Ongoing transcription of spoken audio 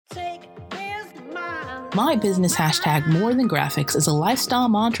My business hashtag More Than Graphics is a lifestyle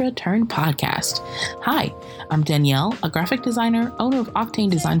mantra turned podcast. Hi, I'm Danielle, a graphic designer, owner of Octane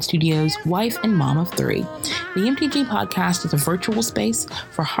Design Studios, wife and mom of 3. The MTG podcast is a virtual space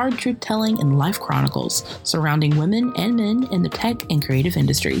for hard truth telling and life chronicles surrounding women and men in the tech and creative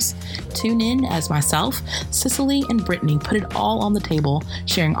industries. Tune in as myself, Cicely, and Brittany put it all on the table,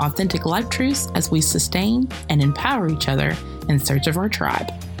 sharing authentic life truths as we sustain and empower each other in search of our tribe.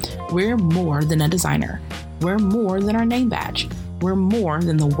 We're more than a designer. We're more than our name badge. We're more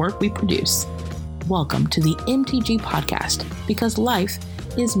than the work we produce. Welcome to the MTG podcast, because life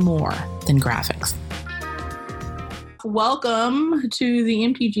is more than graphics. Welcome to the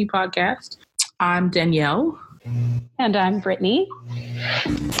MTG podcast. I'm Danielle. And I'm Brittany.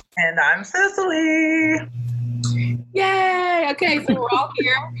 And I'm Cicely. Yay! Okay, so we're all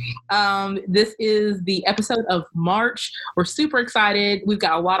here. This is the episode of March. We're super excited. We've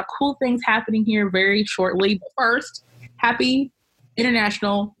got a lot of cool things happening here very shortly. But first, happy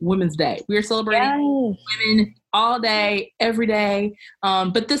International Women's Day. We are celebrating women all day, every day.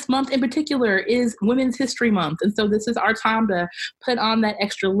 But this month in particular is Women's History Month. And so this is our time to put on that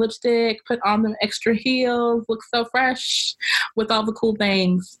extra lipstick, put on them extra heels, look so fresh with all the cool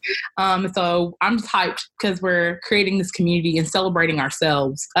things. So I'm just hyped because we're creating this community and celebrating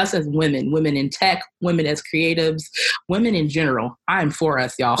ourselves, us as women in tech, women as creatives, women in general. I am for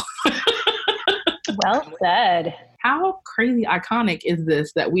us, y'all. Well said. How crazy iconic is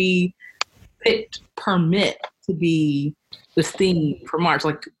this that we picked permit to be the theme for March?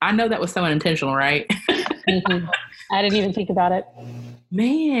 Like, I know that was so unintentional, right? Mm-hmm. I didn't even think about it.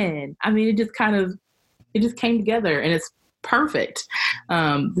 Man, I mean, it just came together, and it's perfect.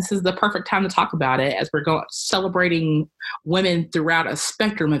 This is the perfect time to talk about it as we're celebrating women throughout a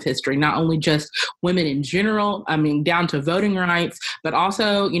spectrum of history, not only just women in general, I mean, down to voting rights, but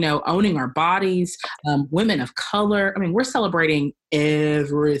also, owning our bodies, women of color. I mean, we're celebrating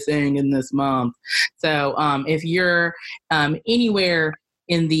everything in this month. So if you're anywhere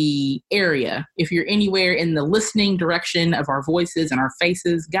in the area, if you're anywhere in the listening direction of our voices and our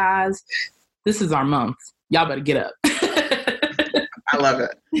faces, guys, this is our month. Y'all better get up. I love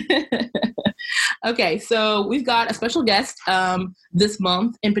it. Okay, so we've got a special guest this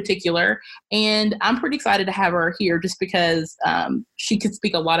month in particular, and I'm pretty excited to have her here just because she could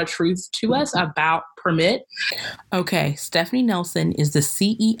speak a lot of truth to us about Permit. Okay, Stephanie Nelson is the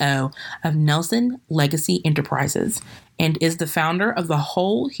CEO of Nelson Legacy Enterprises and is the founder of the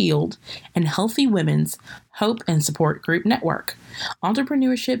Whole Healed and Healthy Women's Hope and Support Group Network.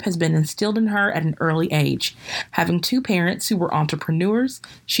 Entrepreneurship has been instilled in her at an early age. Having 2 parents who were entrepreneurs,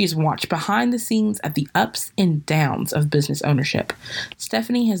 she's watched behind the scenes at the ups and downs of business ownership.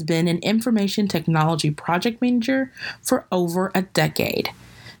 Stephanie has been an information technology project manager for over a decade.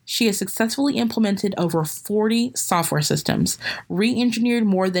 She has successfully implemented over 40 software systems, re-engineered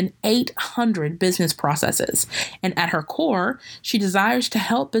more than 800 business processes, and at her core, she desires to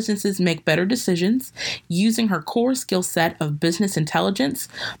help businesses make better decisions using her core skill set of business intelligence,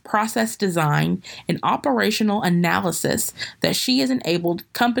 process design, and operational analysis that she has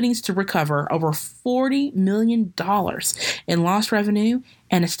enabled companies to recover over $40 million in lost revenue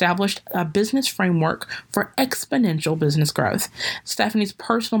and established a business framework for exponential business growth. Stephanie's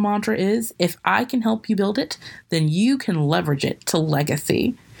personal mantra is, if I can help you build it, then you can leverage it to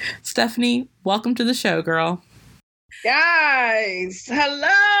legacy. Stephanie, welcome to the show, girl. Guys,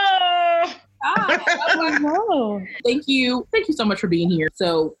 hello. Hello. Thank you so much for being here.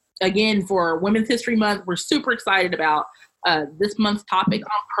 So again, for Women's History Month, we're super excited about this month's topic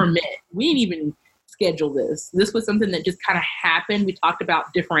on Permit. We didn't even schedule this. This was something that just kind of happened. We talked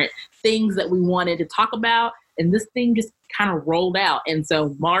about different things that we wanted to talk about, and this thing just kind of rolled out. And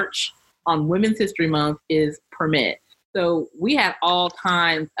so March on Women's History Month is Permit. So we have all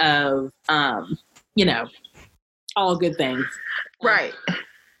kinds of, all good things. Right.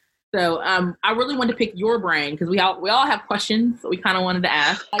 So I really wanted to pick your brain because we all have questions that we kind of wanted to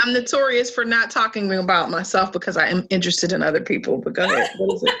ask. I'm notorious for not talking about myself because I am interested in other people, but go ahead.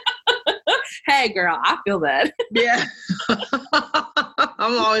 What is it? Hey, girl, I feel that. Yeah.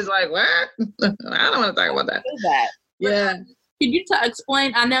 I'm always like, what? I don't want to talk about that. I feel that. Yeah. Could you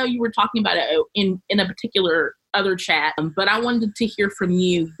explain? I know you were talking about it in a particular other chat, but I wanted to hear from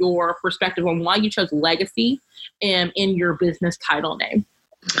you your perspective on why you chose legacy in your business title name.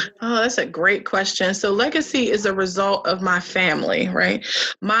 Oh, that's a great question. So legacy is a result of my family, right?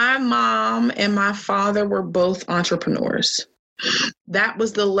 My mom and my father were both entrepreneurs. That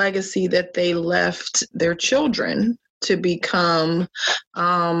was the legacy that they left their children to become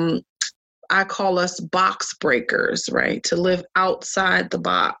I call us box breakers, right? To live outside the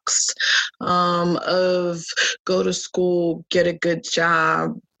box of go to school, get a good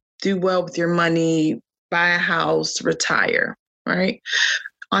job, do well with your money, buy a house, retire, right?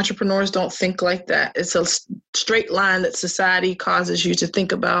 Entrepreneurs don't think like that. It's a straight line that society causes you to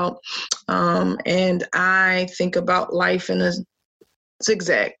think about. And I think about life in a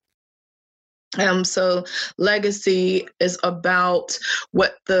zigzag. So legacy is about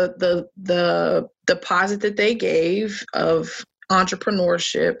what the deposit that they gave of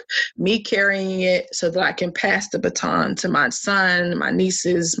entrepreneurship, me carrying it so that I can pass the baton to my son, my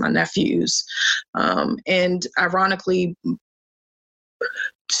nieces, my nephews. And ironically,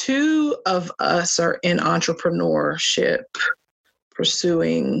 two of us are in entrepreneurship,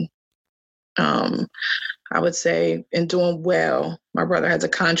 pursuing, I would say, and doing well. My brother has a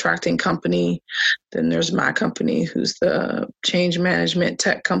contracting company. Then there's my company, who's the change management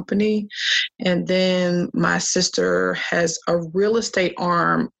tech company. And then my sister has a real estate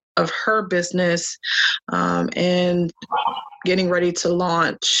arm of her business, and getting ready to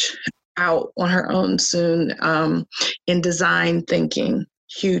launch out on her own soon, in design thinking.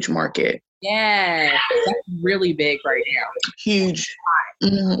 Huge market. Yeah, that's really big right now. Huge.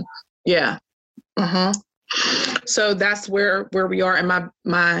 Mm-hmm. Yeah. Uh-huh. So that's where we are. And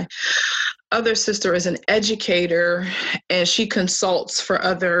my other sister is an educator, and she consults for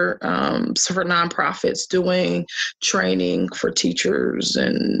other for nonprofits, doing training for teachers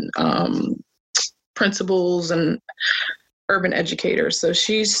and principals and urban educators. So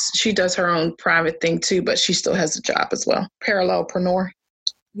she does her own private thing too, but she still has a job as well. Parallelpreneur.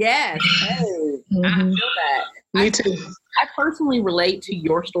 Yes. Hey, I Mm-hmm. feel that. Me too. I personally relate to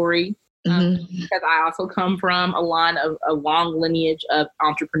your story. Because I also come from a long lineage of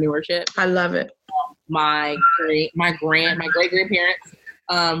entrepreneurship. I love it. My great grandparents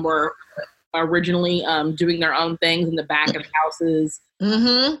were originally doing their own things in the back of houses,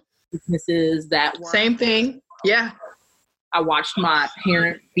 businesses that were same thing. Yeah. I watched my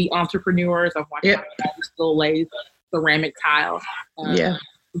parents be entrepreneurs. I've watched my dad still lay ceramic tile.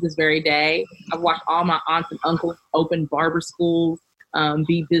 To this very day, I've watched all my aunts and uncles open barber schools.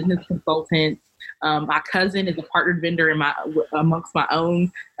 Be business consultants. My cousin is a partnered vendor in amongst my own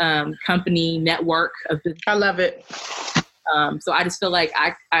company network of business. I love it. So I just feel like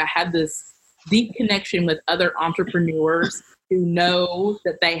I have this deep connection with other entrepreneurs who know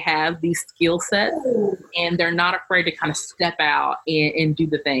that they have these skill sets and they're not afraid to kind of step out and do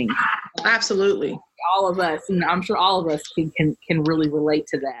the thing. Absolutely. All of us, and I'm sure all of us can really relate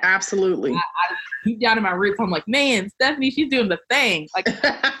to that. Absolutely. I deep down in my roots, I'm like, man, Stephanie, she's doing the thing. Like,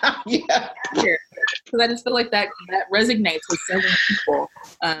 yeah. Because I just feel like that resonates with so many people.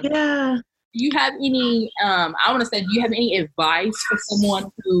 Yeah. Do you have any? I want to say, do you have any advice for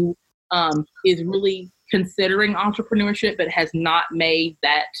someone who is really considering entrepreneurship but has not made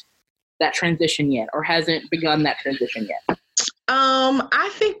that transition yet, or hasn't begun that transition yet? I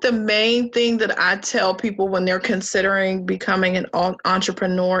think the main thing that I tell people when they're considering becoming an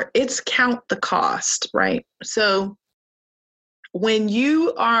entrepreneur, it's count the cost, right? So when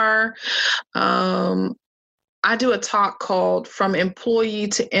you are, I do a talk called From Employee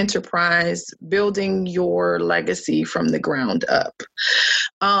to Enterprise, Building Your Legacy from the Ground Up.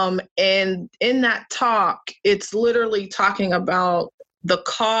 And in that talk, it's literally talking about the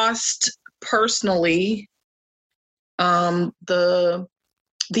cost personally, the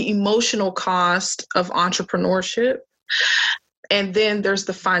emotional cost of entrepreneurship, and then there's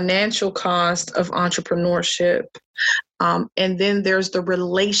the financial cost of entrepreneurship, and then there's the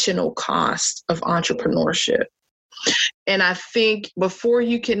relational cost of entrepreneurship. And I think before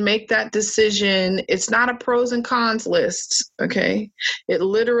you can make that decision, it's not a pros and cons list, okay? It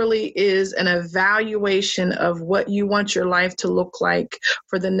literally is an evaluation of what you want your life to look like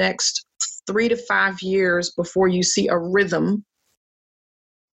for the next 3 to 5 years before you see a rhythm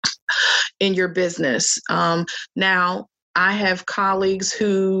in your business. Now, I have colleagues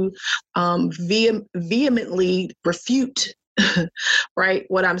who vehemently refute right,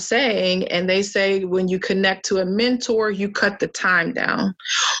 what I'm saying. And they say, when you connect to a mentor, you cut the time down.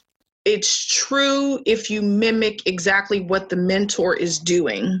 It's true if you mimic exactly what the mentor is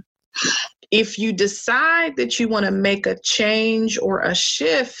doing. If you decide that you want to make a change or a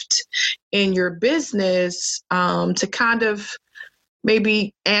shift in your business to kind of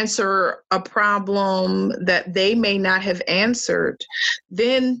maybe answer a problem that they may not have answered,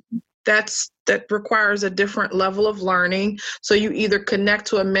 then that requires a different level of learning. So you either connect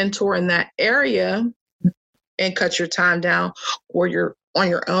to a mentor in that area and cut your time down, or you're on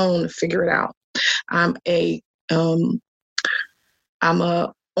your own, figure it out. I'm a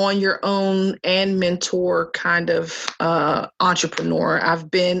on your own and mentor kind of entrepreneur.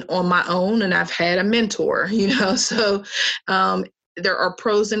 I've been on my own and I've had a mentor, so there are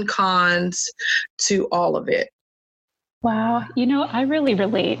pros and cons to all of it. Wow. I really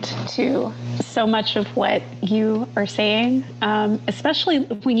relate to so much of what you are saying, especially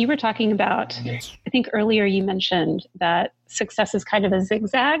when you were talking about, I think earlier you mentioned that success is kind of a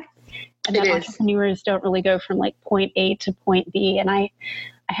zigzag and that entrepreneurs don't really go from like point A to point B. And I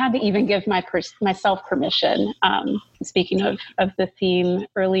had to even give myself permission, speaking of the theme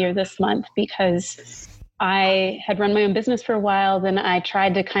earlier this month, because I had run my own business for a while. Then I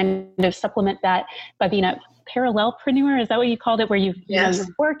tried to kind of supplement that by being a parallelpreneur. Is that what you called it? Where you're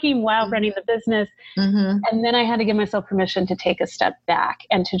working while running the business. Mm-hmm. And then I had to give myself permission to take a step back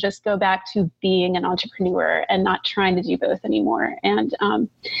and to just go back to being an entrepreneur and not trying to do both anymore. And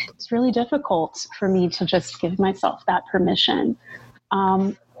it's really difficult for me to just give myself that permission.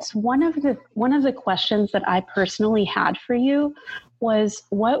 So one of the questions that I personally had for you was,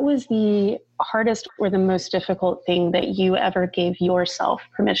 what was the hardest or the most difficult thing that you ever gave yourself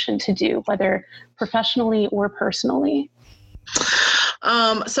permission to do, whether professionally or personally?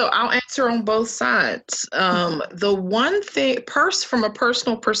 So I'll answer on both sides. The one thing, from a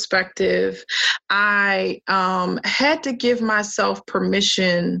personal perspective, I had to give myself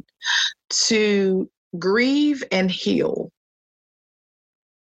permission to grieve and heal.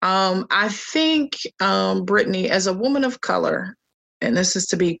 I think, Brittany, as a woman of color, and this is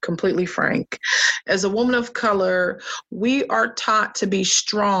to be completely frank, as a woman of color, we are taught to be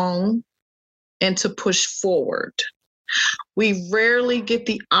strong and to push forward. We rarely get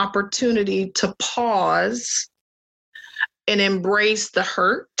the opportunity to pause and embrace the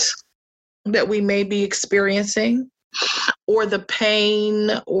hurt that we may be experiencing, or the pain,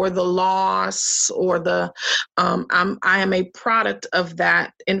 or the loss, or I am a product of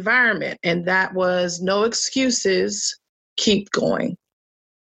that environment. And that was no excuses, keep going.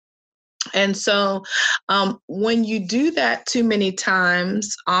 And so when you do that too many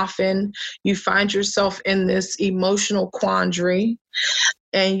times, often you find yourself in this emotional quandary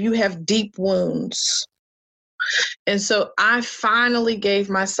and you have deep wounds. And so I finally gave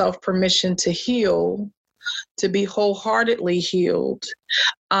myself permission to heal, to be wholeheartedly healed,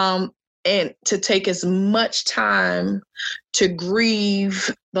 and to take as much time to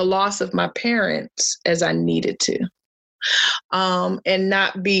grieve the loss of my parents as I needed to. And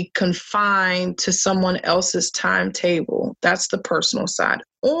not be confined to someone else's timetable. That's the personal side.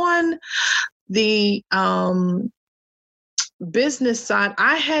 On the business side,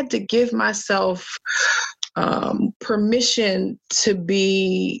 I had to give myself permission to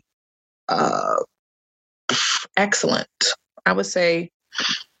be excellent. I would say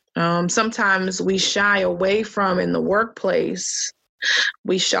sometimes we shy away from, in the workplace,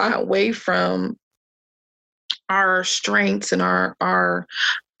 we shy away from our strengths and our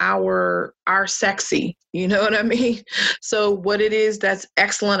sexy, you know what I mean? So what it is that's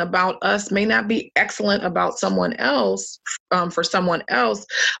excellent about us may not be excellent about someone else, for someone else.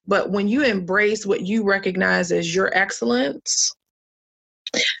 But when you embrace what you recognize as your excellence,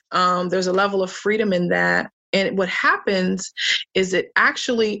 there's a level of freedom in that. And what happens is it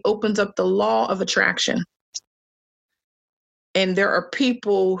actually opens up the law of attraction. And there are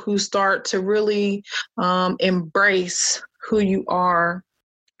people who start to really embrace who you are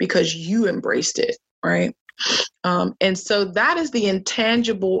because you embraced it, right? And so that is the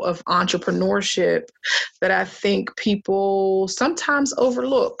intangible of entrepreneurship that I think people sometimes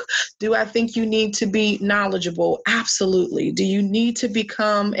overlook. Do I think you need to be knowledgeable? Absolutely. Do you need to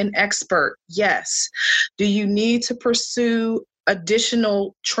become an expert? Yes. Do you need to pursue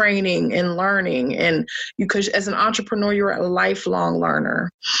additional training and learning? And because as an entrepreneur, you're a lifelong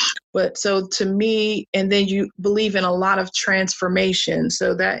learner. But so to me, and then you believe in a lot of transformation.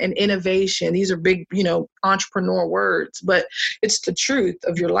 So that and innovation, these are big, entrepreneur words, but it's the truth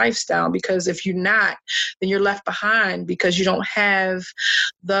of your lifestyle, because if you're not, then you're left behind because you don't have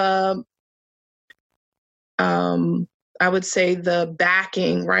the, I would say the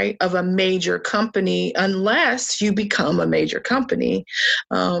backing, right, of a major company, unless you become a major company,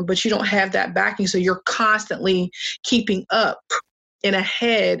 but you don't have that backing. So you're constantly keeping up and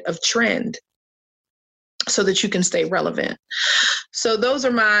ahead of trend so that you can stay relevant. So those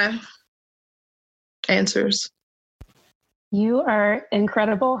are my answers. You are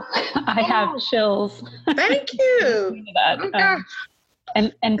incredible. I have chills. Thank you.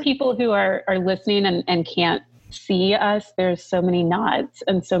 And people who are listening and can't see us, there's so many nods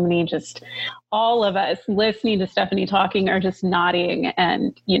and so many, just all of us listening to Stephanie talking are just nodding.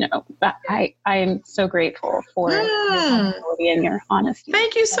 And, I am so grateful for your vulnerability and your honesty.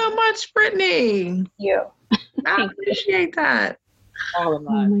 Thank you so much, Brittany. Thank you. I appreciate that. Oh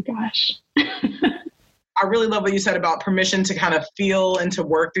my gosh. I really love what you said about permission to kind of feel and to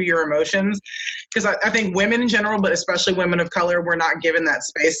work through your emotions. Because I think women in general, but especially women of color, we're not given that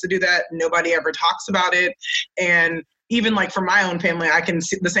space to do that. Nobody ever talks about it. And even like for my own family, I can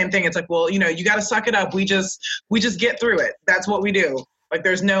see the same thing. It's like, well, you got to suck it up. We just get through it. That's what we do. Like,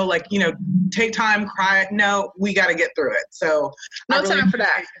 there's no take time, cry. No, we got to get through it. So no time for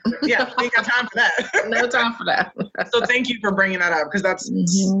that. Yeah, we ain't got time for that. No time for that. So thank you for bringing that up, because that's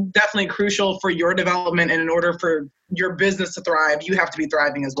definitely crucial for your development. And in order for your business to thrive, you have to be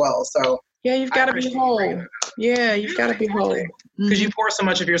thriving as well. So yeah, you've got to be whole. Yeah, you've got to be whole. Because you pour so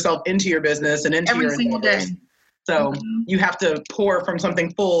much of yourself into your business and into every your single day. So you have to pour from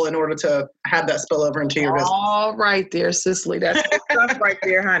something full in order to have that spill over into your business. All right there, Cicely. That's good stuff right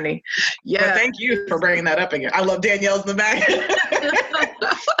there, honey. Yeah. But thank you for bringing that up again. I love Danielle's in the back.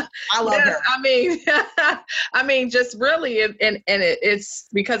 I love her. I mean, just really, and it's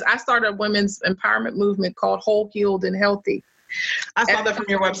because I started a women's empowerment movement called Whole, Healed, and Healthy. I saw that from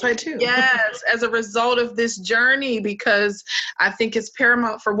your website too. Yes, as a result of this journey, because I think it's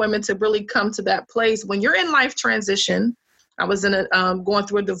paramount for women to really come to that place. When you're in life transition, I was in going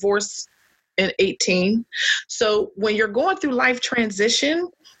through a divorce in 18. So when you're going through life transition,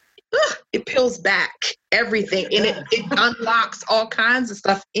 it peels back everything, and it unlocks all kinds of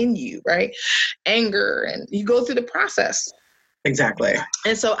stuff in you, right? Anger, and you go through the process. Exactly.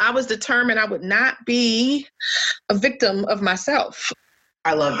 And so I was determined I would not be a victim of myself.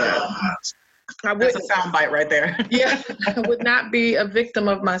 I love that. That's a sound bite right there. Yeah, I would not be a victim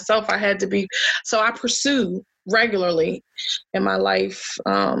of myself. I had to be. So I pursue regularly in my life.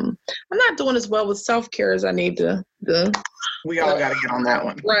 I'm not doing as well with self-care as I need to do. We all got to get on that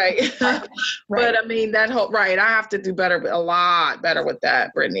one. Right. But I mean, I have to do better, a lot better with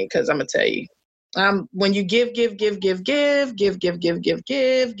that, Brittany, because I'm going to tell you. When you give,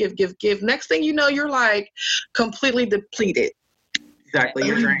 next thing you know, you're like completely depleted. Exactly.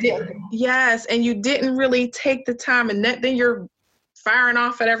 You're drained. Yes. And you didn't really take the time, and then you're firing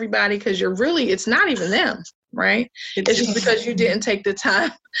off at everybody because it's not even them, right? It's just because you didn't take the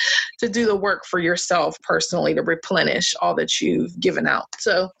time to do the work for yourself personally to replenish all that you've given out.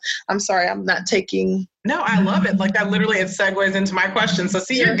 So I'm sorry, I'm not taking. No, I love it. Like that literally, it segues into my question. So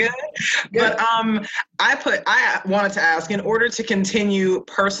see, you're good. But I wanted to ask, in order to continue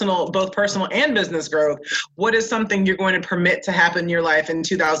both personal and business growth, what is something you're going to permit to happen in your life in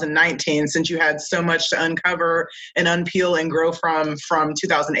 2019, since you had so much to uncover and unpeel and grow from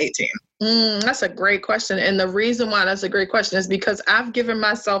 2018? That's a great question. And the reason why that's a great question is because I've given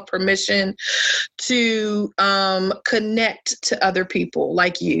myself permission to connect to other people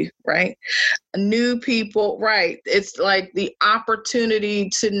like you, right? New people, right? It's like the opportunity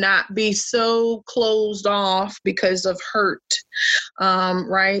to not be so closed off because of hurt,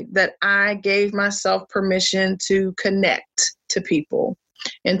 right? That I gave myself permission to connect to people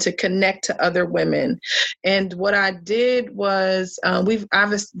and to connect to other women. And what I did was,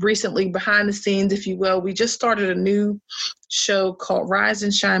 I've recently, behind the scenes, if you will, we just started a new show called Rise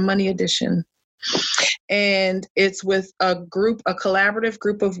and Shine Money Edition. And it's with a collaborative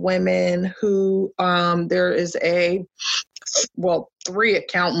group of women who, there is three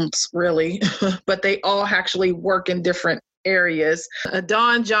accountants really, but they all actually work in different areas.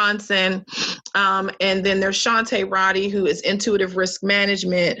 Dawn Johnson, and then there's Shantae Roddy, who is intuitive risk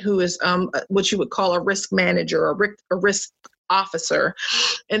management, who is what you would call a risk manager or a risk officer.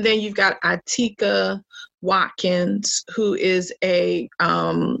 And then you've got Atika Watkins, who is a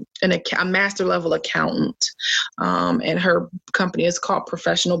master level accountant, and her company is called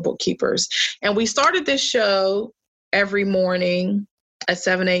Professional Bookkeepers. And we started this show every morning at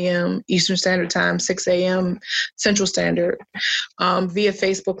 7 a.m. Eastern Standard Time, 6 a.m. Central Standard, via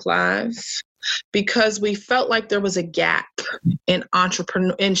Facebook Live, because we felt like there was a gap in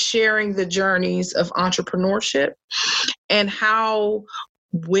sharing the journeys of entrepreneurship and how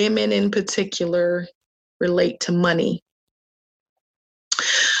women in particular relate to money.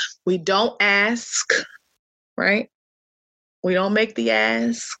 We don't ask, right? We don't make the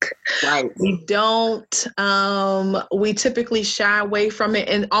ask. Right. We don't, we typically shy away from it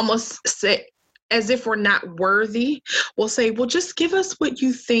and almost say, as if we're not worthy, we'll say, well, just give us what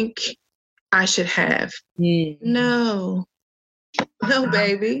you think I should have. No,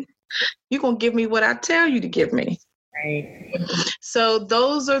 baby. You're going to give me what I tell you to give me. Right. So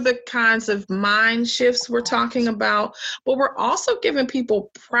those are the kinds of mind shifts we're talking about, but we're also giving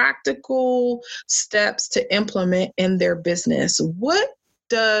people practical steps to implement in their business. What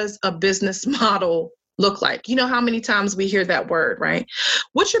does a business model look like? You know how many times we hear that word, right?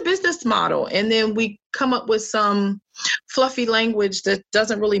 What's your business model? And then we come up with some fluffy language that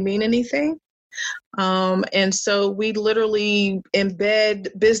doesn't really mean anything. And so we literally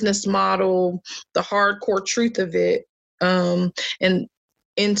embed business model, the hardcore truth of it, and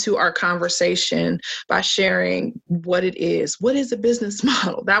into our conversation by sharing what it is. What is a business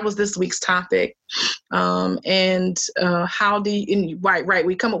model? That was this week's topic. And how do you, right.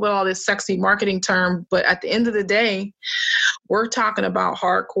 We come up with all this sexy marketing term, but at the end of the day, we're talking about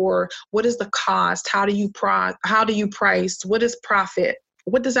hardcore. What is the cost? How do you price? What is profit?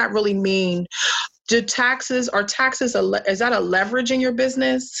 What does that really mean? Is that a leverage in your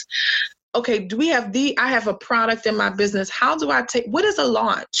business? Okay, I have a product in my business. How do I what is a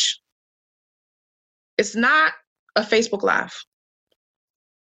launch? It's not a Facebook Live,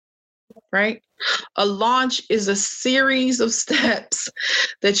 right? A launch is a series of steps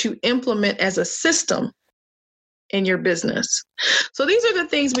that you implement as a system in your business. So these are the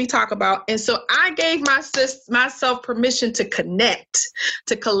things we talk about. And so I gave myself permission to connect,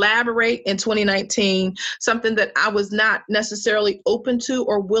 to collaborate in 2019, something that I was not necessarily open to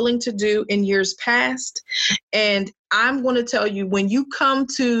or willing to do in years past. And I'm going to tell you, when you come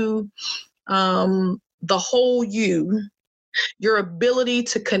to the whole you, your ability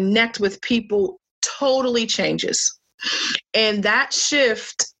to connect with people totally changes. And that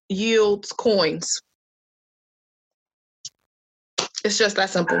shift yields coins. It's just that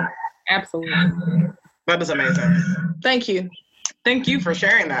simple. Absolutely. That is amazing. Thank you. Thank you for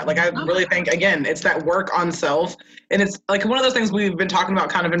sharing that. Like, I really think, again, it's that work on self. And it's like one of those things we've been talking about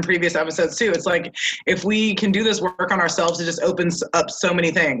kind of in previous episodes too. It's like, if we can do this work on ourselves, it just opens up so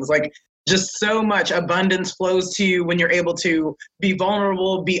many things. Like, just so much abundance flows to you when you're able to be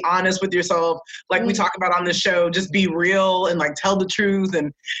vulnerable, be honest with yourself. Like we talk about on this show, just be real and like tell the truth,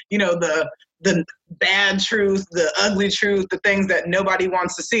 and, you know, the bad truth, the ugly truth, the things that nobody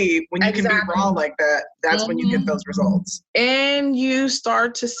wants to see. When you can be raw like that, that's when you get those results. And you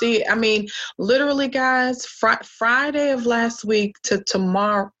start to see, I mean, literally, guys, Friday of last week to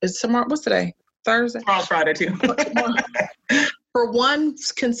tomorrow. Is tomorrow, what's today? Thursday? Tomorrow's Friday too. For one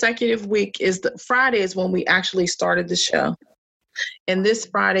consecutive week, Friday is when we actually started the show. And this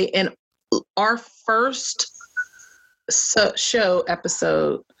Friday, and our first show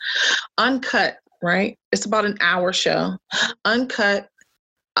episode, uncut, right? It's about an hour show. Uncut,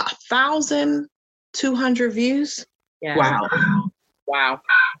 1,200 views. Yeah. Wow.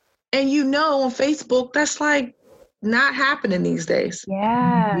 And you know, on Facebook, that's like not happening these days.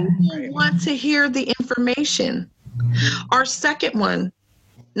 Yeah. People want to hear the information. Our second one,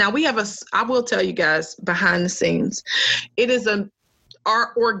 now I will tell you guys behind the scenes, it is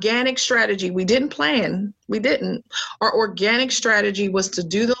our organic strategy. We didn't plan. Our organic strategy was to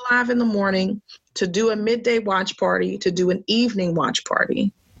do the live in the morning, to do a midday watch party, to do an evening watch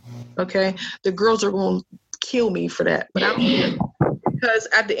party. Okay. The girls are going to kill me for that, but I don't care. Because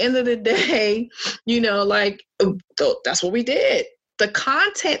at the end of the day, you know, like, that's what we did. The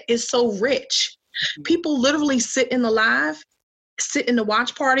content is so rich. People literally sit in the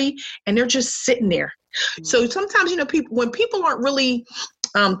watch party, and they're just sitting there. So sometimes, you know, when people aren't really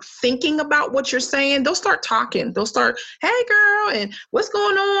thinking about what you're saying, they'll start talking. They'll start, hey girl, and what's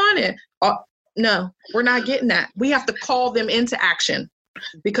going on? And no, we're not getting that. We have to call them into action,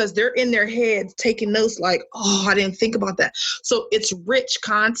 because they're in their heads taking notes like, oh, I didn't think about that. So it's rich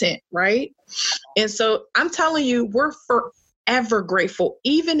content, right? And so I'm telling you, we're forever grateful.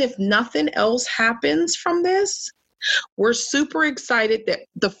 Even if nothing else happens from this, we're super excited that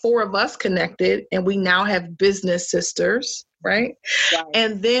the four of us connected, and we now have business sisters, right?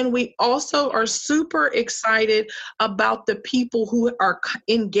 And then we also are super excited about the people who are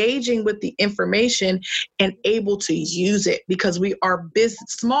engaging with the information and able to use it, because we are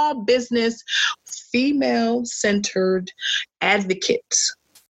small business, female-centered advocates.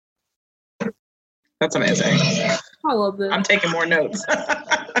 That's amazing. I love this. I'm taking more notes.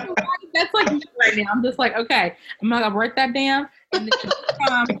 That's like me right now. I'm just like, okay, I'm gonna write that down, and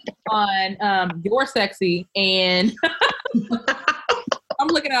then on You're Sexy, and I'm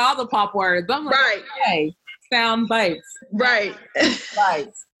looking at all the pop words. I'm like, right. Okay, sound bites. Right.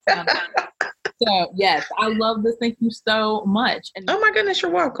 Bites. Sound bites. So yes, I love this. Thank you so much. And oh my goodness,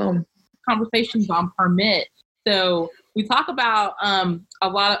 you're welcome. Conversations on permit. So we talk about a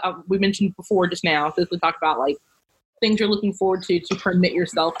lot of, we mentioned before just now, since we talked about like things you're looking forward to permit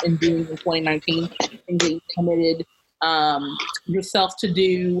yourself in doing in 2019, things that you committed yourself to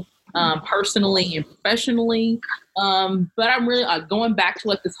do personally and professionally. But I'm really going back to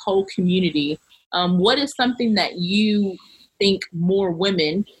like this whole community. What is something that you think more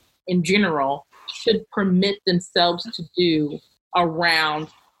women in general should permit themselves to do around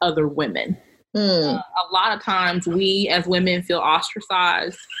other women? A lot of times we as women feel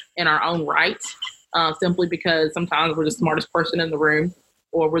ostracized in our own rights, simply because sometimes we're the smartest person in the room,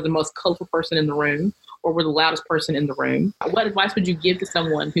 or we're the most colorful person in the room, or we're the loudest person in the room. What advice would you give to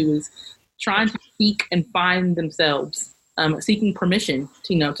someone who is trying to seek and find themselves, seeking permission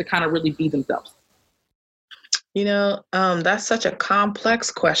to kind of really be themselves? That's such a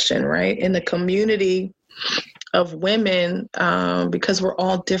complex question, right? In the community of women, because we're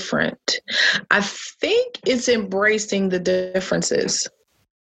all different. I think it's embracing the differences.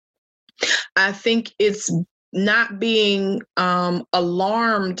 I think it's not being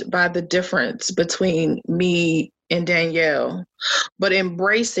alarmed by the difference between me and Danielle, but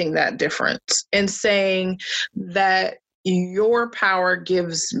embracing that difference and saying that your power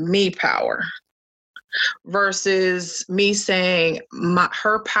gives me power, versus me saying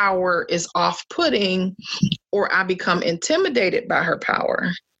her power is off-putting, or I become intimidated by her power,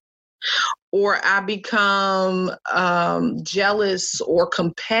 or I become jealous or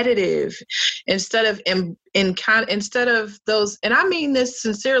competitive instead of instead of those. And I mean this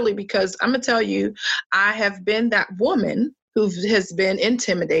sincerely, because I'm gonna tell you, I have been that woman who has been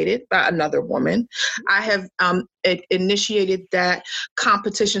intimidated by another woman. I have initiated that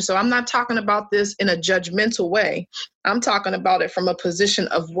competition. So I'm not talking about this in a judgmental way. I'm talking about it from a position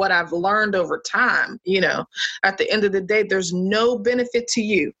of what I've learned over time. At the end of the day, there's no benefit to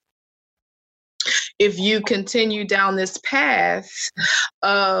you if you continue down this path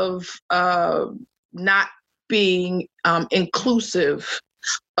of not being inclusive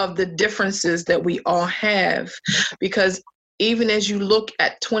of the differences that we all have. Because even as you look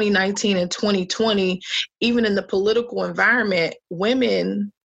at 2019 and 2020, even in the political environment,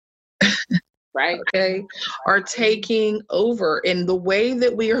 women right, okay, are taking over. And the way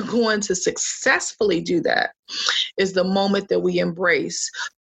that we are going to successfully do that is the moment that we embrace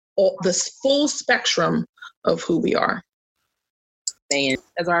this full spectrum of who we are. And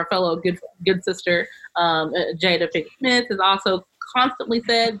as our fellow good sister, Jada Pinkett Smith, has also constantly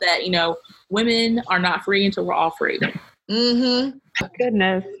said that, women are not free until we're all free. Mm-hmm.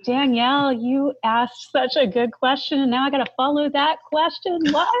 Goodness, Danielle, you asked such a good question, and now I got to follow that question.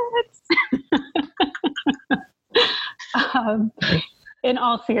 What? In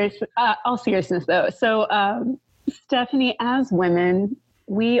all seriousness, though. So, Stephanie, as women,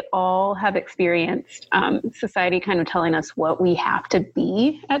 we all have experienced society kind of telling us what we have to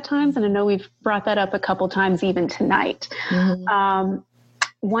be at times, and I know we've brought that up a couple times even tonight. Mm-hmm.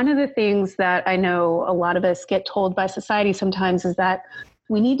 One of the things that I know a lot of us get told by society sometimes is that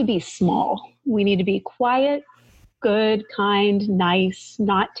we need to be small. We need to be quiet, good, kind, nice,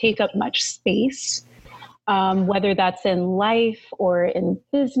 not take up much space, whether that's in life or in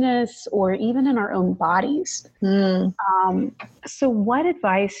business or even in our own bodies. So what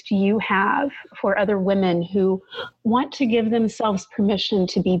advice do you have for other women who want to give themselves permission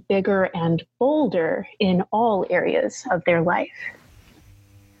to be bigger and bolder in all areas of their life?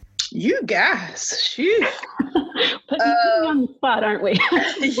 You guys, shoot. Putting you on the spot, aren't we?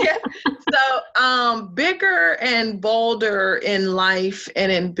 Yeah. So, bigger and bolder in life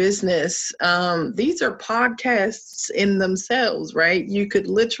and in business. These are podcasts in themselves, right? You could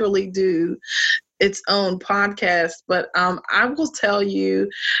literally do its own podcast, but I will tell you,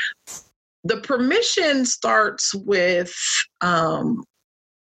 the permission starts with,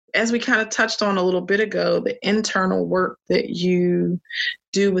 as we kind of touched on a little bit ago, the internal work that you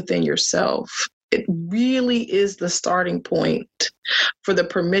do within yourself. It really is the starting point for the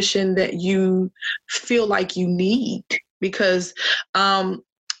permission that you feel like you need. Because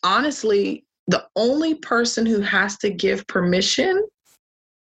honestly, the only person who has to give permission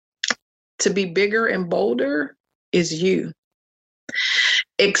to be bigger and bolder is you.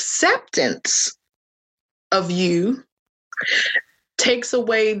 Acceptance of you takes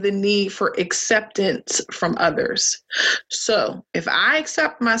away the need for acceptance from others. So if I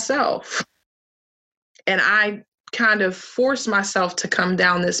accept myself and I kind of force myself to come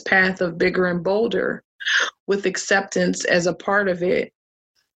down this path of bigger and bolder with acceptance as a part of it,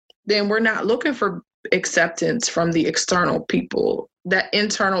 then we're not looking for acceptance from the external people. That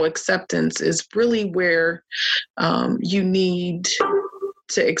internal acceptance is really where you need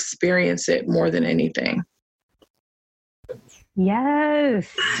to experience it more than anything.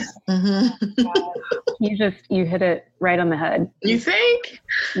 Yes. You hit it right on the head. You think?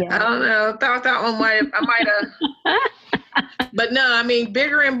 Yeah. I don't know. Thought that one I might have. But no, I mean,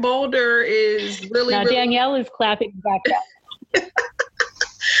 bigger and bolder is really, Now really Danielle is clapping back up.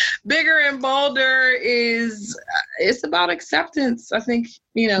 bigger and bolder is it's about acceptance. I think,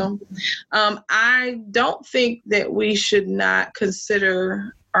 I don't think that we should not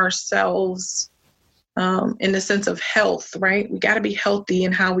consider ourselves in the sense of health, right? We got to be healthy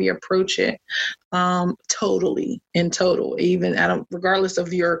in how we approach it, totally, in total. Even regardless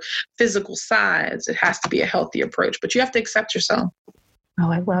of your physical size, it has to be a healthy approach. But you have to accept yourself.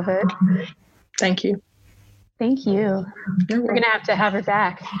 Oh, I love it. Thank you. Thank you. We're going to have her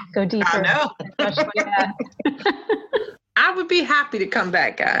back. Go deeper. I know. Especially that. I would be happy to come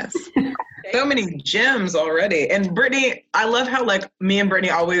back, guys. So many gems already. And Brittany, I love how me and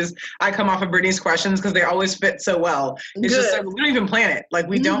Brittany I come off of Brittany's questions because they always fit so well. It's good. just we don't even plan it.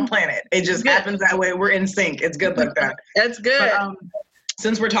 We don't plan it. It just happens that way. We're in sync. It's good like that. That's good. But,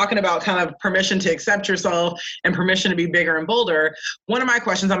 since we're talking about kind of permission to accept yourself and permission to be bigger and bolder, one of my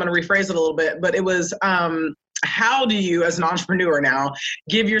questions, I'm going to rephrase it a little bit, but it was, how do you, as an entrepreneur now,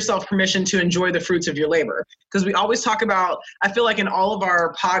 give yourself permission to enjoy the fruits of your labor? Because we always talk about, I feel like in all of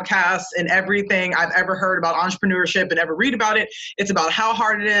our podcasts and everything I've ever heard about entrepreneurship and ever read about it, it's about how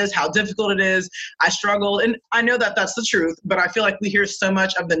hard it is, how difficult it is. I struggled. And I know that that's the truth, but I feel like we hear so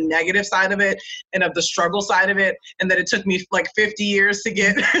much of the negative side of it and of the struggle side of it. And that it took me 50 years to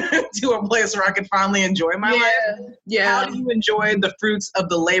get to a place where I could finally enjoy my life. Yeah. How do you enjoy the fruits of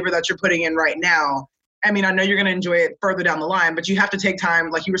the labor that you're putting in right now? I mean, I know you're going to enjoy it further down the line, but you have to take time,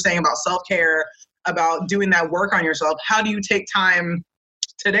 like you were saying, about self-care, about doing that work on yourself. How do you take time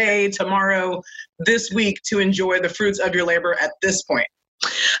today, tomorrow, this week to enjoy the fruits of your labor at this point?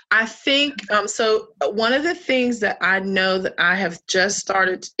 I think, so one of the things that I know that I have just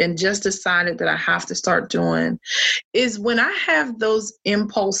started and just decided that I have to start doing is when I have those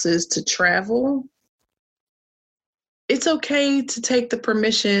impulses to travel, it's okay to take the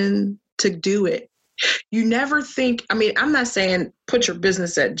permission to do it. You never think, I'm not saying put your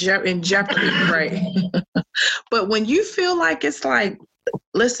business in jeopardy, right? But when you feel like it's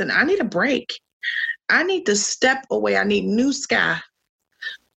listen, I need a break. I need to step away. I need new sky.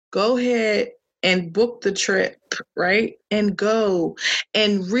 Go ahead and book the trip, right? And go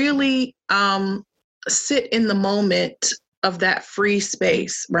and really sit in the moment of that free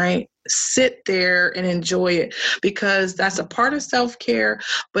space, right? Sit there and enjoy it, because that's a part of self-care,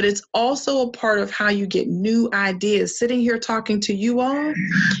 but it's also a part of how you get new ideas. Sitting here talking to you all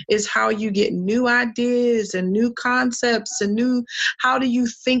is how you get new ideas and new concepts and how do you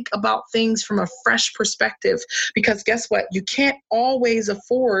think about things from a fresh perspective? Because guess what? You can't always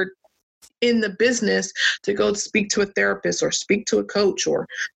afford in the business to go speak to a therapist or speak to a coach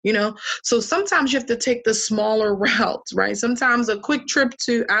so sometimes you have to take the smaller route, right? Sometimes a quick trip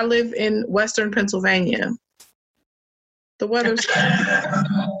I live in Western Pennsylvania. The weather's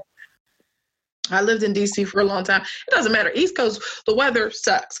I lived in DC for a long time. It doesn't matter. East Coast, the weather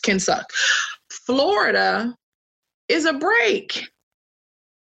can suck. Florida is a break.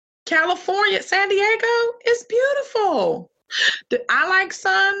 California, San Diego is beautiful. I like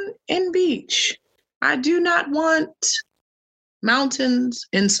sun and beach. I do not want mountains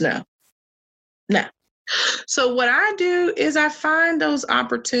and snow. No. So what I do is I find those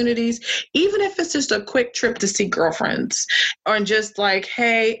opportunities, even if it's just a quick trip to see girlfriends, or just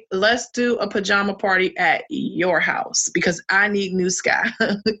hey, let's do a pajama party at your house because I need new sky,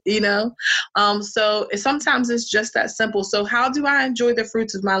 So sometimes it's just that simple. So how do I enjoy the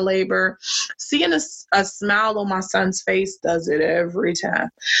fruits of my labor? Seeing a smile on my son's face does it every time.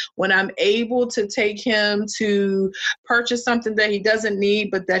 When I'm able to take him to purchase something that he doesn't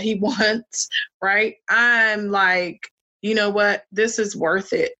need, but that he wants, right? I'm you know what? This is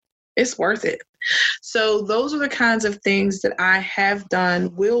worth it. It's worth it. So those are the kinds of things that I have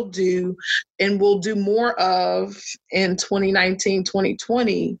done, will do, and will do more of in 2019,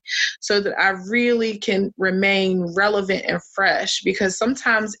 2020, so that I really can remain relevant and fresh, because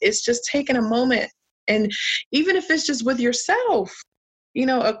sometimes it's just taking a moment. And even if it's just with yourself,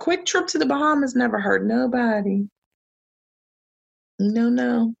 a quick trip to the Bahamas never hurt nobody.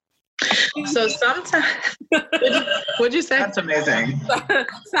 No. So sometimes, what'd you say? That's amazing.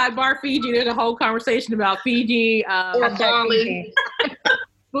 Sidebar Fiji. There's a whole conversation about Fiji. Or Bali.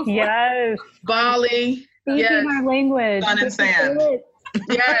 Yes. Bali. Speaking Yes. our language. Sun and sand.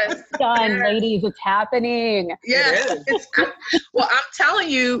 Yes. Done, ladies. It's happening. Yes. Well, I'm telling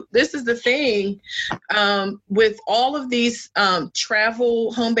you, this is the thing. With all of these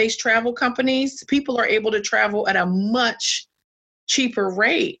home-based travel companies, people are able to travel at a much cheaper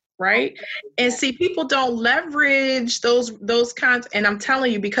rate. Right. And see, people don't leverage those kinds. And I'm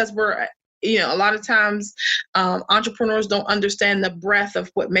telling you, because we're, a lot of times entrepreneurs don't understand the breadth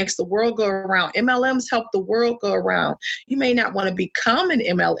of what makes the world go around. MLMs help the world go around. You may not want to become an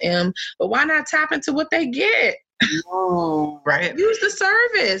MLM, but why not tap into what they get? Oh, right. Use the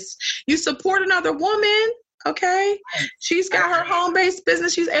service. You support another woman. Okay. She's got her home-based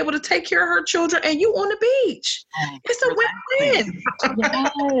business. She's able to take care of her children, and you on the beach. It's a win-win.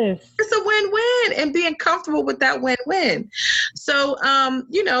 Yes. It's a win-win, and being comfortable with that win-win. So,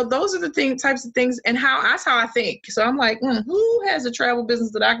 those are the types of things, and that's how I think. So I'm like, who has a travel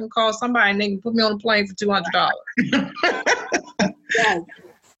business that I can call somebody and they can put me on a plane for $200? Yes.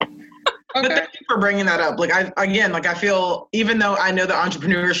 Okay. But thank you for bringing that up. I feel, even though I know that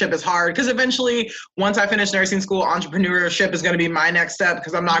entrepreneurship is hard, because eventually, once I finish nursing school, entrepreneurship is going to be my next step,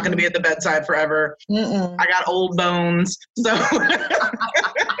 because I'm not going to be at the bedside forever. I got old bones. So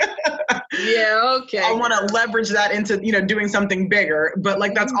yeah, okay. I want to leverage that into, doing something bigger. But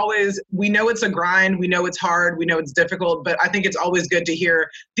that's always, we know it's a grind. We know it's hard. We know it's difficult. But I think it's always good to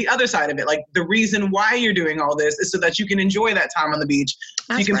hear the other side of it. Like, the reason why you're doing all this is so that you can enjoy that time on the beach.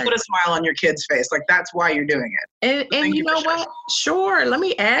 So you can put a smile on your kid's face. That's why you're doing it. And you know what? Sure. Let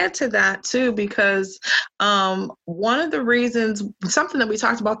me add to that too, because one of the reasons, something that we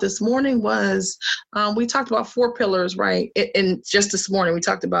talked about this morning was we talked about 4 pillars, right? And just this morning, we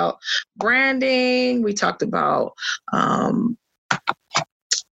talked about branding. We talked about one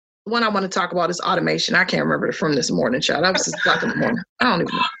I want to talk about is automation. I can't remember it from this morning, child. That was 6 o'clock in the morning. I don't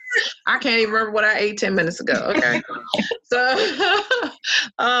even know. I can't even remember what I ate 10 minutes ago. Okay. So,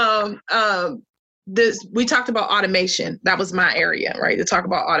 we talked about automation. That was my area, right? To talk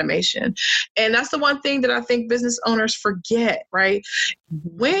about automation. And that's the one thing that I think business owners forget, right?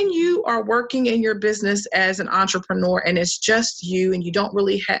 When you are working in your business as an entrepreneur and it's just you, and you don't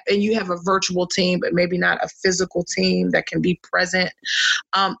really have, and you have a virtual team, but maybe not a physical team that can be present,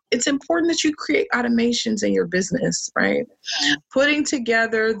 it's important that you create automations in your business, right? Putting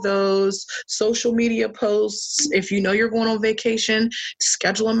together those social media posts. If you know you're going on vacation,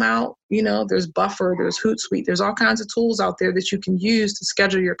 schedule them out. There's Buffer, there's Hootsuite, there's all kinds of tools out there that you can use to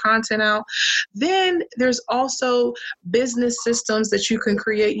schedule your content out. Then there's also business systems that you can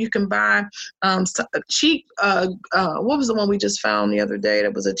create. You can buy cheap, what was the one we just found the other day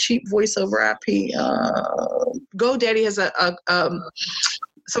that was a cheap voice over IP? GoDaddy has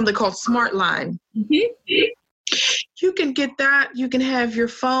something called SmartLine. Mm-hmm. You can get that. You can have your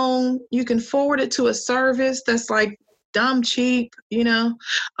phone. You can forward it to a service that's dumb cheap,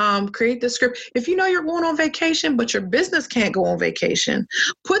 create the script. If you know you're going on vacation, but your business can't go on vacation,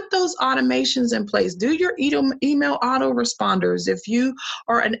 put those automations in place. Do your email autoresponders. If you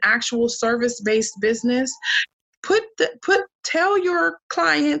are an actual service-based business, tell your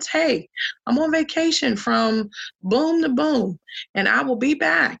clients, hey, I'm on vacation from boom to boom, and I will be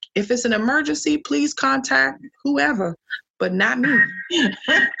back. If it's an emergency, please contact whoever, but not me.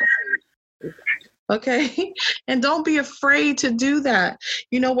 Okay. And don't be afraid to do that.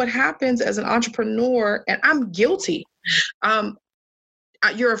 What happens as an entrepreneur, and I'm guilty.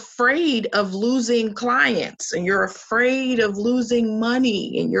 You're afraid of losing clients, and you're afraid of losing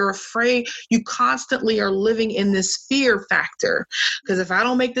money, and you constantly are living in this fear factor. Because if I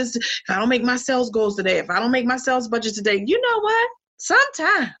don't make my sales goals today, if I don't make my sales budget today, you know what?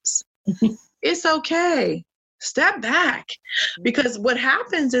 Sometimes it's okay. Step back, because what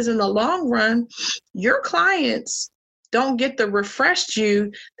happens is in the long run, your clients don't get the refreshed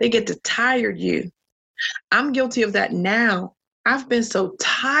you, they get the tired you. I'm guilty of that now. I've been so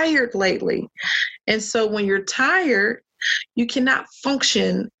tired lately. And so when you're tired, you cannot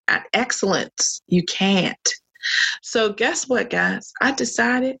function at excellence. You can't. So guess what, guys? I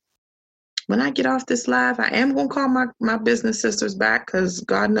decided when I get off this live, I am going to call my business sisters back, because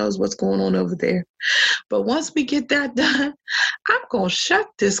God knows what's going on over there. But once we get that done, I'm going to shut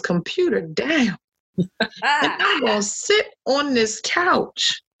this computer down. And I'm going to sit on this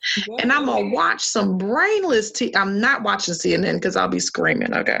couch. And I'm going to watch some brainless TV. I'm not watching CNN because I'll be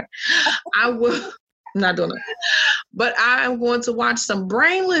screaming, okay? I'm not doing it. But I am going to watch some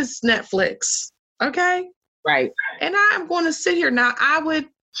brainless Netflix, okay? Right. And I'm going to sit here. Now,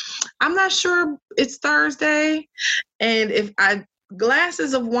 I'm not sure, it's Thursday, and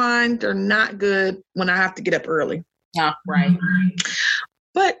glasses of wine, they're not good when I have to get up early. Yeah, right.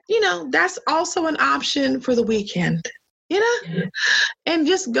 But, that's also an option for the weekend, and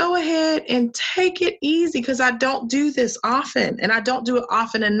just go ahead and take it easy, because I don't do this often, and I don't do it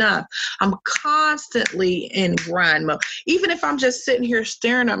often enough. I'm constantly in grind mode. Even if I'm just sitting here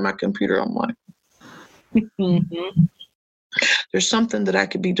staring at my computer, I'm like, mm-hmm. There's something that I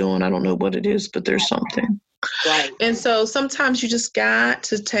could be doing. I don't know what it is, but there's something. Right. And so sometimes you just got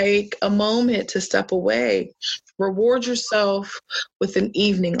to take a moment to step away, reward yourself with an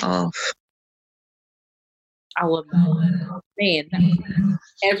evening off. I love that. Man, that was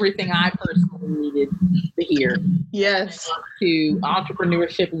everything I personally needed to hear. Yes. To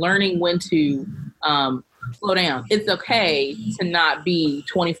entrepreneurship, learning when to slow down. It's okay to not be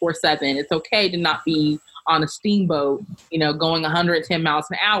 24/7. It's okay to not be on a steamboat, going 110 miles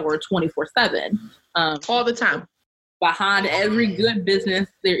an hour 24/7. All the time. Behind every good business,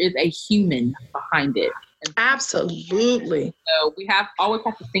 there is a human behind it. And absolutely. So we always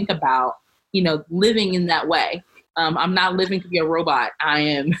have to think about, living in that way. I'm not living to be a robot. I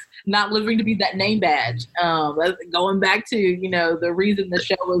am not living to be that name badge. Going back to, the reason the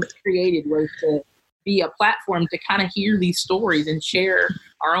show was created was to be a platform to kind of hear these stories and share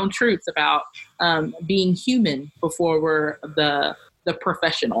our own truths about being human before we're the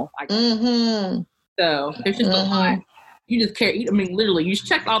professional, I guess. Mm-hmm. So there's just a lot. You just care. I mean, literally, you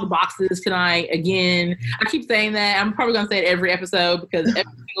checked all the boxes tonight. Again, I keep saying that. I'm probably going to say it every episode because every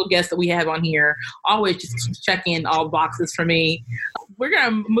single guest that we have on here always just check in all the boxes for me. We're going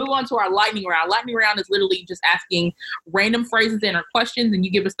to move on to our lightning round. Lightning round is literally just asking random phrases and or questions, and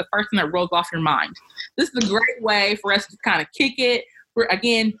you give us the first thing that rolls off your mind. This is a great way for us to kind of kick it. We're,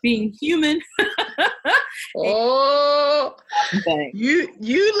 again, being human. Oh,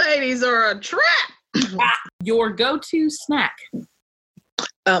 you ladies are a trap. Your go-to snack?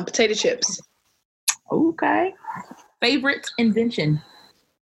 Potato chips. Okay. Favorite invention?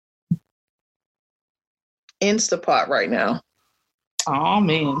 Instapot right now. Oh,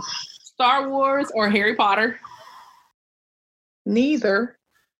 man. Star Wars or Harry Potter? Neither.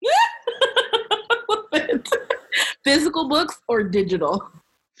 Physical books or digital?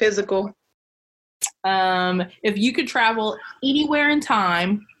 Physical. If you could travel anywhere in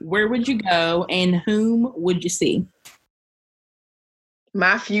time, where would you go and whom would you see?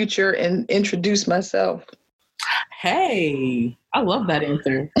 My future and introduce myself. Hey, I love that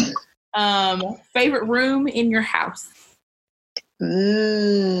answer. Favorite room in your house?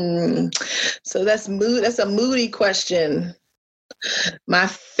 So that's a moody question. My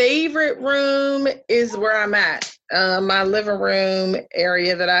favorite room is where I'm at. My living room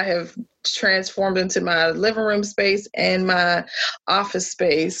area that I have transformed into my living room space and my office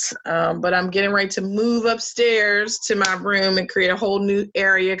space. But I'm getting ready to move upstairs to my room and create a whole new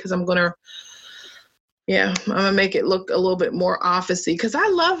area because I'm going to make it look a little bit more officey because I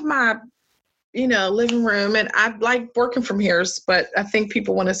love my, living room and I like working from here, but I think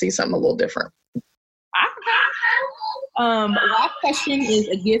people want to see something a little different. Last question is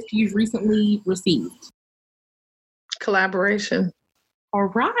a gift you've recently received. Collaboration. All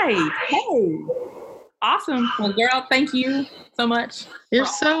right. Hey. Awesome. Well, girl, thank you so much. You're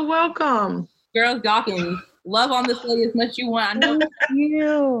so welcome. Girls, y'all can love on this lady as much as you want. I know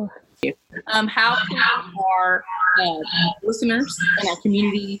you. How can our listeners and our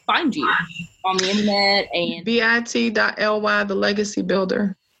community find you on the internet and bit.ly, the Legacy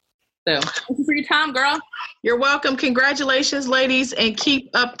Builder. So thank you for your time, girl. You're welcome. Congratulations, ladies, and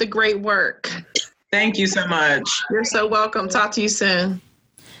keep up the great work. Thank you so much. You're so welcome. Talk to you soon.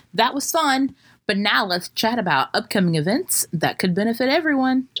 That was fun. But now let's chat about upcoming events that could benefit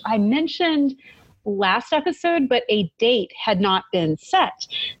everyone. I mentioned last episode, but a date had not been set.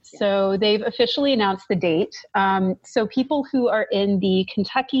 So they've officially announced the date. So people who are in the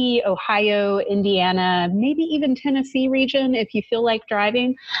Kentucky, Ohio, Indiana, maybe even Tennessee region, if you feel like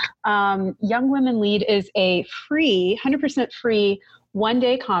driving, Young Women Lead is a free, 100% free,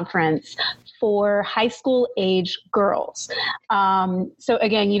 one-day conference for high school age girls. So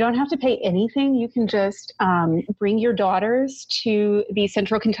again, you don't have to pay anything. You can just bring your daughters to the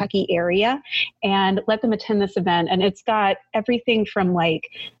Central Kentucky area and let them attend this event. And it's got everything from like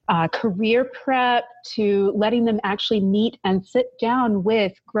career prep to letting them actually meet and sit down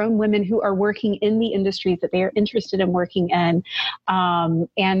with grown women who are working in the industries that they are interested in working in. And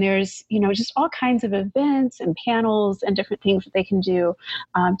there's, just all kinds of events and panels and different things that they can do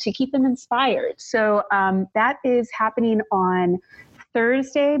to keep them inspired. So that is happening on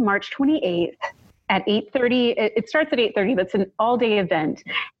Thursday, March 28th. At 8:30, it starts at 8:30, but it's an all-day event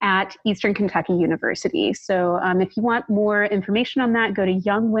at Eastern Kentucky University. So if you want more information on that, go to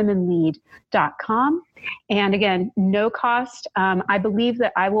youngwomenlead.com. And again, no cost. I believe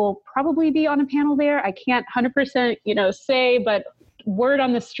that I will probably be on a panel there. I can't 100%, say, but word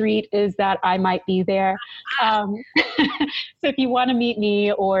on the street is that I might be there. So if you want to meet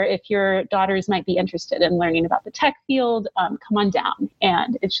me or if your daughters might be interested in learning about the tech field, come on down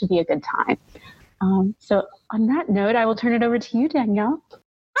and it should be a good time. So on that note, I will turn it over to you, Danielle.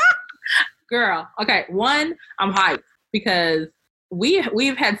 Girl, okay. One, I'm hyped because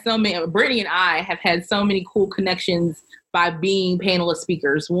we've had so many. Brittany and I have had so many cool connections by being panelist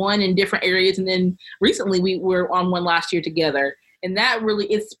speakers. One in different areas, and then recently we were on one last year together, and that really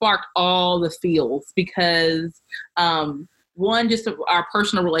it sparked all the feels because one, just our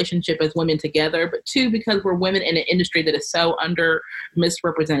personal relationship as women together, but two, because we're women in an industry that is so under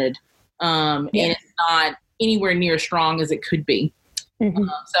misrepresented, and it's not anywhere near as strong as it could be. Mm-hmm.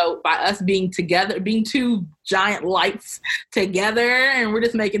 So by us being together, being two giant lights together, and we're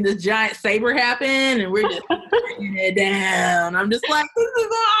just making this giant saber happen, and we're just bringing it down. I'm just like, this is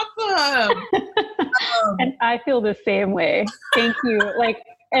awesome. And I feel the same way. Thank you.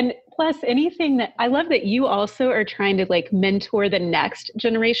 And plus anything that I love that you also are trying to mentor the next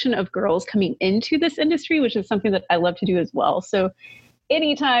generation of girls coming into this industry, which is something that I love to do as well. So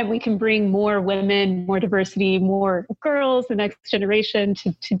anytime we can bring more women, more diversity, more girls, the next generation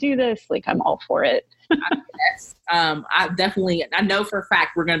to do this, I'm all for it. Yes. I know for a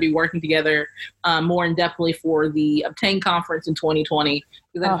fact we're going to be working together more in depthly for the Obtain conference in 2020.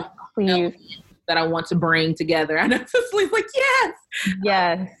 Please. That I want to bring together. I know Cicely's like,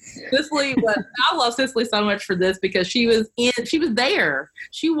 yes. Cicely I love Cicely so much for this because she was there.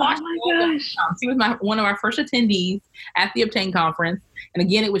 She watched. Oh my gosh. She was one of our first attendees at the Obtain conference. And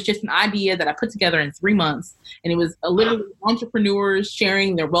again, it was just an idea that I put together in 3 months. And it was literally entrepreneurs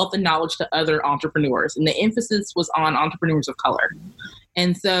sharing their wealth and knowledge to other entrepreneurs. And the emphasis was on entrepreneurs of color.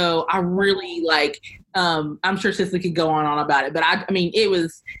 And so I really I'm sure Cicely could go on about it, but I mean, it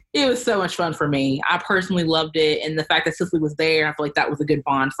was so much fun for me. I personally loved it. And the fact that Cicely was there, I feel like that was a good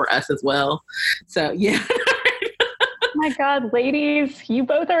bond for us as well. So, yeah. Oh my God, ladies, you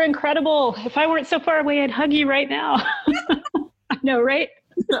both are incredible. If I weren't so far away, I'd hug you right now. I know, right?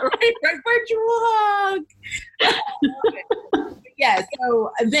 right, virtual hug. Yeah,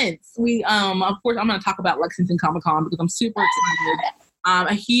 so events. We, of course, I'm going to talk about Lexington Comic-Con because I'm super excited. I'm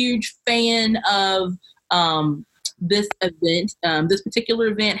a huge fan of this event. This particular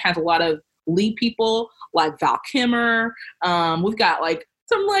event has a lot of lead people like Val Kilmer. We've got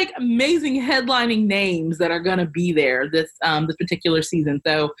some amazing headlining names that are going to be there this particular season.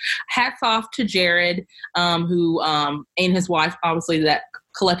 So hats off to Jared, who and his wife, obviously that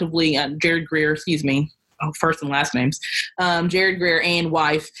collectively, Jared Greer, first and last names, Jared Greer and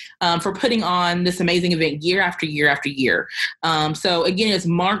wife, for putting on this amazing event year after year after year. So again, it's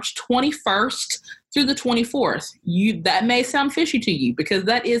March 21st through the 24th. That may sound fishy to you because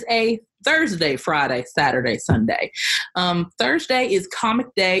that is a Thursday, Friday, Saturday, Sunday. Thursday is Comic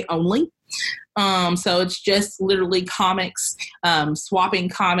Day only. So it's just literally comics, swapping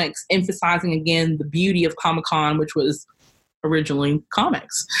comics, emphasizing again the beauty of Comic-Con, which was originally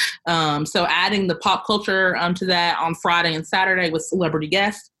comics. So adding the pop culture to that on Friday and Saturday with celebrity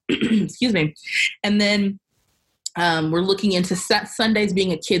guests. Excuse me. And then we're looking into Sundays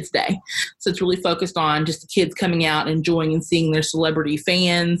being a kids' day. So it's really focused on just the kids coming out, enjoying and seeing their celebrity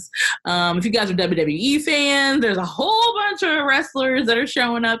fans. If you guys are WWE fans, there's a whole bunch of wrestlers that are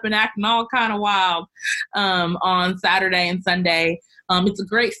showing up and acting all kind of wild on Saturday and Sunday. It's a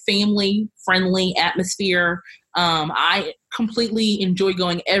great family-friendly atmosphere. I completely enjoy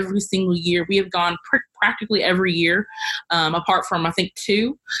going every single year. We have gone practically every year, apart from, I think,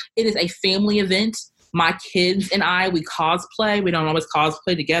 2. It is a family event. My kids and I, we cosplay. We don't always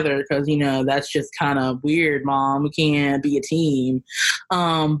cosplay together because, that's just kind of weird, Mom. We can't be a team.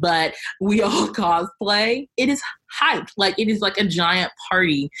 But we all cosplay. It is hyped. It is like a giant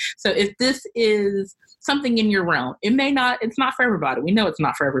party. So if this is something in your realm, it's not for everybody. We know it's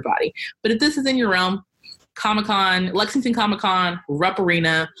not for everybody. But if this is in your realm, Comic-Con, Lexington Comic-Con, Rupp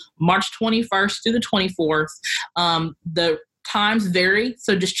Arena, March 21st through the 24th. The times vary,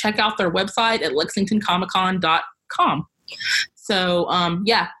 so just check out their website at lexingtoncomiccon.com. So,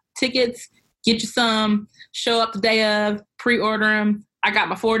 tickets, get you some, show up the day of, pre-order them. I got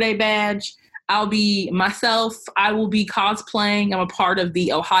my 4-day badge. I will be cosplaying. I'm a part of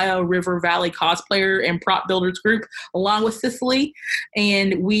the Ohio River Valley Cosplayer and Prop Builders group, along with Cicely.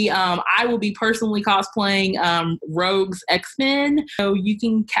 And I will be personally cosplaying Rogue's X-Men. So you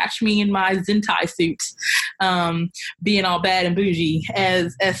can catch me in my Zentai suit, being all bad and bougie,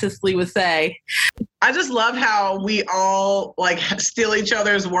 as Cicely would say. I just love how we all steal each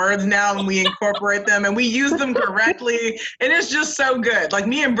other's words now and we incorporate them and we use them correctly. And it's just so good.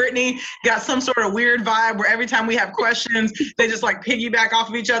 Me and Brittany got some sort of weird vibe where every time we have questions, they just piggyback off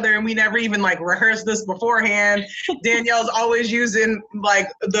of each other and we never even rehearse this beforehand. Danielle's always using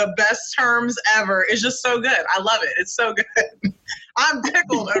the best terms ever. It's just so good. I love it. It's so good. I'm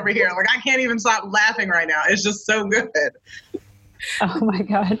tickled over here. Like, I can't even stop laughing right now. It's just so good. Oh my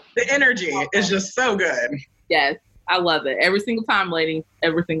God. The energy is just so good. Yes, I love it. Every single time, lady.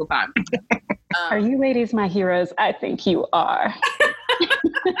 Every single time. Are you ladies my heroes? I think you are.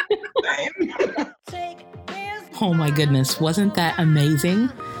 Oh my goodness, wasn't that amazing?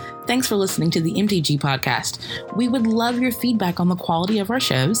 Thanks for listening to the MTG podcast. We would love your feedback on the quality of our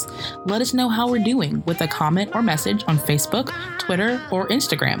shows. Let us know how we're doing with a comment or message on Facebook, Twitter, or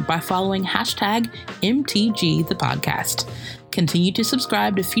Instagram by following hashtag MTG the podcast. Continue to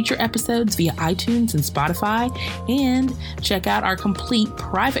subscribe to future episodes via iTunes and Spotify, and check out our complete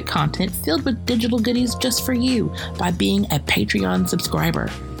private content filled with digital goodies just for you by being a Patreon subscriber.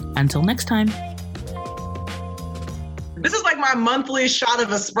 Until next time. This is like my monthly shot of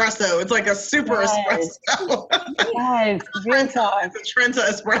espresso. It's like a super espresso. Yes, real talk. It's a Trenta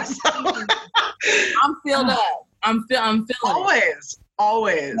espresso. I'm filled up. I'm feeling it.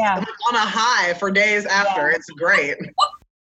 Always. Yeah. I'm on a high for days after. Yeah. It's great.